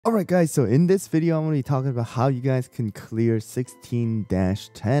Alright guys, so in this video I'm going to be talking about how you guys can clear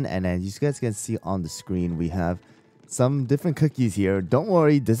 16-10, and as you guys can see on the screen we have some different cookies here. Don't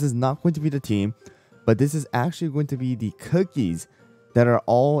worry, this is not going to be the team, but this is actually going to be the cookies that are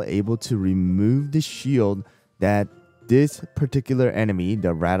all able to remove the shield that this particular enemy,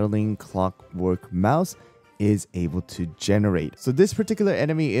 the rattling clockwork mouse, is able to generate. So this particular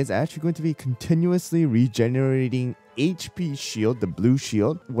enemy is actually going to be continuously regenerating HP shield, the blue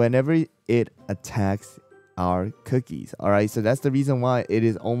shield, whenever it attacks our cookies. Alright, so that's the reason why it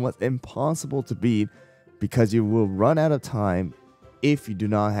is almost impossible to beat, because you will run out of time if you do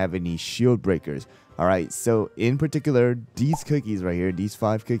not have any shield breakers. Alright, so in particular, these cookies right here, these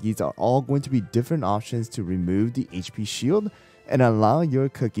 5 cookies are all going to be different options to remove the HP shield and allow your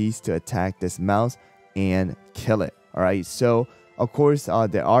cookies to attack this mouse and kill it. Alright, so of course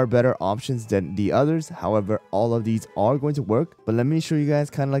there are better options than the others. However, all of these are going to work, but let me show you guys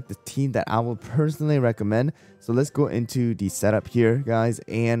kind of like the team that I would personally recommend. So let's go into the setup here guys,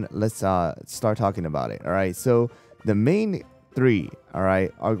 and let's start talking about it. Alright, so the main 3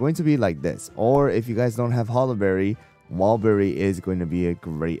 alright are going to be like this, or if you guys don't have Hollowberry, Wallberry is going to be a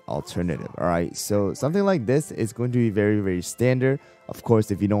great alternative. Alright, so something like this is going to be very standard. Of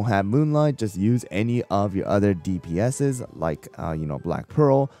course, if you don't have Moonlight, just use any of your other DPSs like Black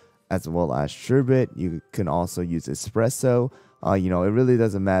Pearl, as well as Sherbet. You can also use Espresso. It really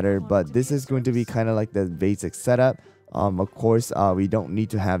doesn't matter, but this is going to be kind of like the basic setup. Of course, we don't need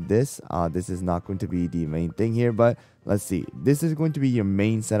to have this. This is not going to be the main thing here, but let's see. This is going to be your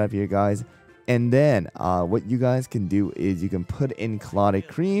main setup here guys. And then what you guys can do is you can put in Clotted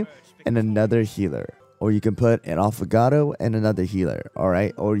Cream and another healer, or you can put an Affogato and another healer.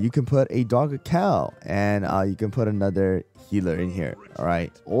 Alright, or you can put a Dark Cacao and you can put another healer in here.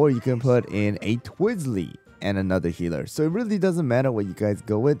 Alright, or you can put in a Twizzly and another healer. So it really doesn't matter what you guys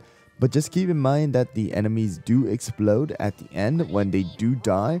go with, but just keep in mind that the enemies do explode at the end when they do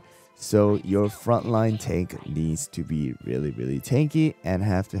die. So your frontline tank needs to be really tanky and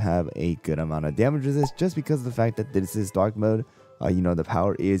have to have a good amount of damage resist, just because of the fact that this is dark mode. The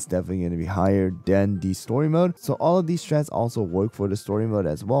power is definitely going to be higher than the story mode. So all of these strats also work for the story mode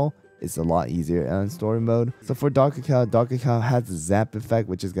as well. It's a lot easier in story mode. So for Dark Cacao has the zap effect,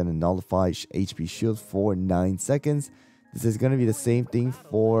 which is going to nullify HP shield for 9 seconds. This is going to be the same thing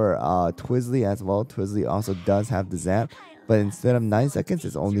for Twizzly as well. Twizzly also does have the zap, but instead of 9 seconds,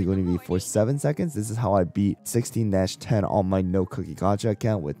 it's only going to be for 7 seconds. This is how I beat 16-10 on my no cookie gacha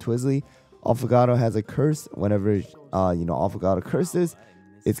account with Twizzly. Affogato has a curse. Whenever Affogato curses,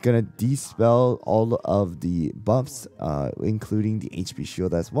 it's gonna dispel all of the buffs, including the HP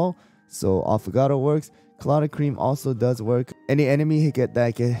shield as well. So Affogato works. Clotted Cream also does work. Any enemy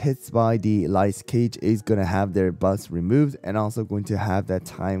that get hit by the Lice Cage is gonna have their buffs removed, and also going to have that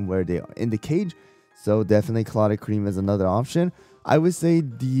time where they are in the cage. So definitely Clotted Cream is another option. I would say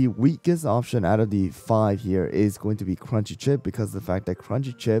the weakest option out of the 5 here is going to be Crunchy Chip, because of the fact that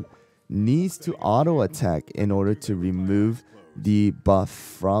Crunchy Chip needs to auto attack in order to remove the buff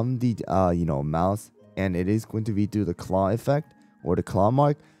from the mouse, and it is going to be through the claw effect or the claw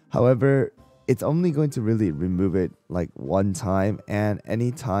mark. However, it's only going to really remove it like one time, and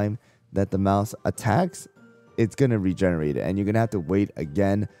any time that the mouse attacks, it's going to regenerate it, and you're going to have to wait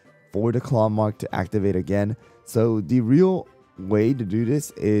again for the claw mark to activate again. So the real way to do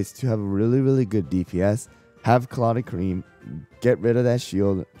this is to have a really good DPS, have Clotted Cream, get rid of that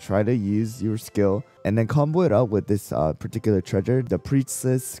shield, try to use your skill, and then combo it up with this particular treasure, the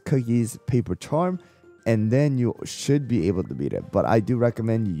Priestess Cookies Paper Charm, and then you should be able to beat it. But I do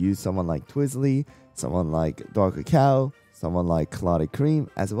recommend you use someone like Twizzly, someone like Dark Cacao, someone like Clotted Cream,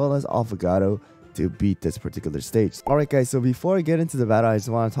 as well as Affogato to beat this particular stage. Alright guys, so before I get into the battle, I just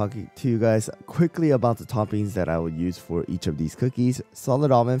want to talk to you guys quickly about the toppings that I would use for each of these cookies.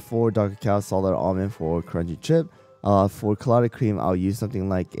 Solid almond for Dark Cacao, solid almond for Crunchy Chip. For Clotted Cream, I'll use something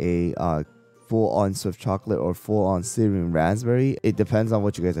like a full-on Swift Chocolate or full-on Syrian Raspberry. It depends on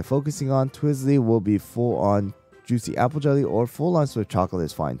what you guys are focusing on. Twizzly will be full-on Juicy Apple Jelly, or full-on Swift Chocolate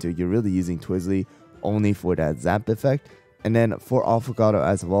is fine too. You're really using Twizzly only for that zap effect. And then for Affogato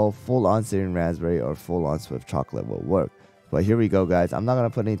as well, full-on Syrian Raspberry or full-on Swift Chocolate will work. But here we go guys, I'm not going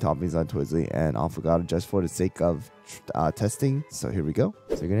to put any toppings on Twizzly and Affogato just for the sake of testing. So here we go.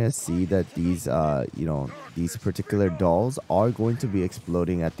 So you're going to see that these these particular dolls are going to be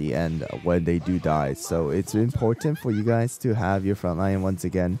exploding at the end when they do die. So it's important for you guys to have your frontline once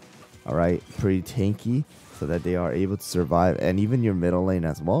again, alright, pretty tanky, so that they are able to survive, and even your middle lane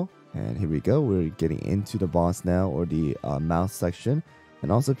as well. And here we go, we're getting into the boss now, or the mouse section.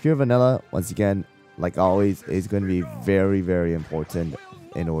 And also pure vanilla, once again, like always, is going to be very important.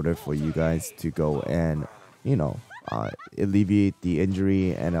 in order for you guys to go and, you know, alleviate the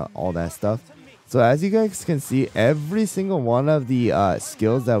injury and all that stuff. So as you guys can see, every single one of the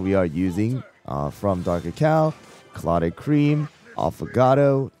skills that we are using from Dark Cacao, Clotted Cream,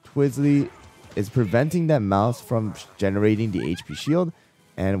 Affogato, Twizzly is preventing that mouse from generating the HP shield,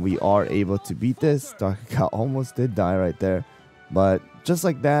 and we are able to beat this. Dark Cacao almost did die right there, but just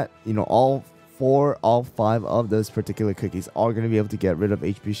like that, you know, all 5 of those particular cookies are going to be able to get rid of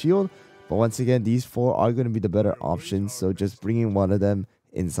HP shield. But once again, these 4 are going to be the better options, so just bringing one of them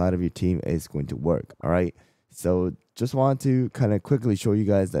inside of your team is going to work. All right, so just want to kind of quickly show you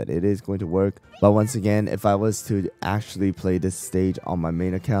guys that it is going to work. But once again, if I was to actually play this stage on my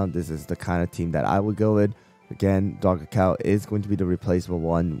main account, this is the kind of team that I would go with. Again, Dark Cacao is going to be the replaceable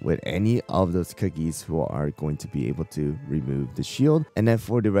one with any of those cookies who are going to be able to remove the shield. And then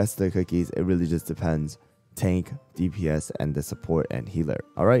for the rest of the cookies, it really just depends: tank, DPS, and the support and healer.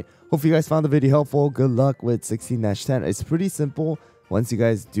 All right, hope you guys found the video helpful. Good luck with 16-10. It's pretty simple once you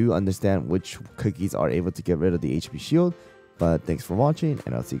guys do understand which cookies are able to get rid of the HP shield. But thanks for watching,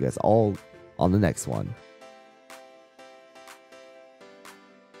 and I'll see you guys all on the next one.